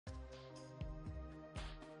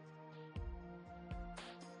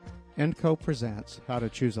INDCO presents how to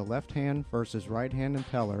choose a left-hand versus right-hand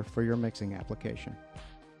impeller for your mixing application.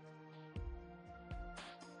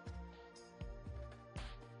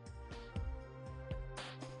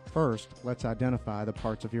 First, let's identify the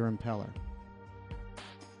parts of your impeller.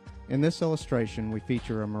 In this illustration, we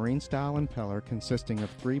feature a marine-style impeller consisting of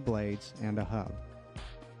 3 blades and a hub.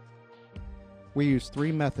 We use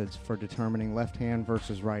 3 methods for determining left-hand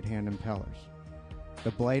versus right-hand impellers: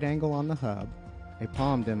 the blade angle on the hub, a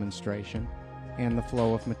palm demonstration, and the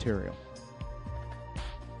flow of material.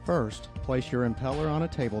 First, place your impeller on a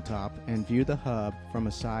tabletop and view the hub from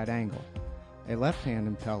a side angle. A left-hand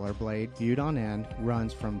impeller blade viewed on end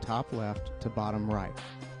runs from top left to bottom right.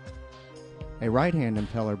 A right-hand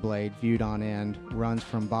impeller blade viewed on end runs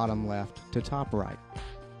from bottom left to top right.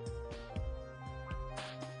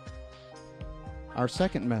 Our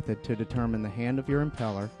second method to determine the hand of your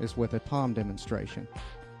impeller is with a palm demonstration.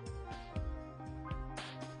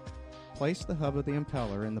 Place the hub of the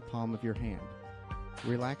impeller in the palm of your hand.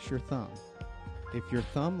 Relax your thumb. If your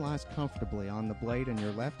thumb lies comfortably on the blade in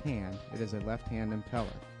your left hand, it is a left-hand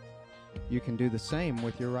impeller. You can do the same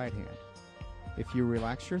with your right hand. If you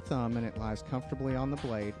relax your thumb and it lies comfortably on the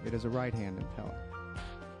blade, it is a right-hand impeller.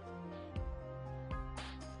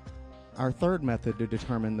 Our third method to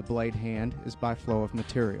determine the blade hand is by flow of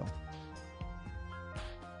material.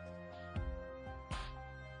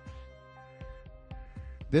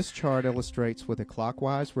 This chart illustrates with a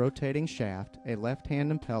clockwise rotating shaft, a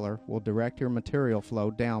left-hand impeller will direct your material flow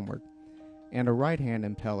downward, and a right-hand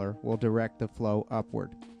impeller will direct the flow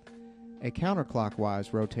upward. A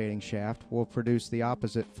counterclockwise rotating shaft will produce the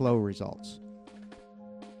opposite flow results.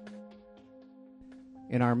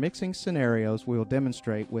 In our mixing scenarios, we will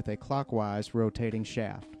demonstrate with a clockwise rotating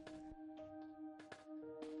shaft.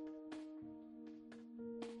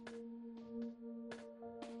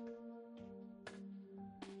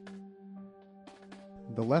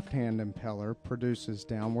 The left-hand impeller produces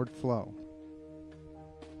downward flow.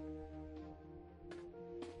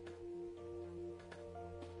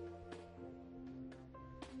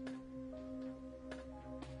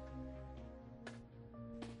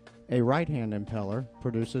 A right-hand impeller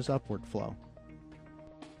produces upward flow.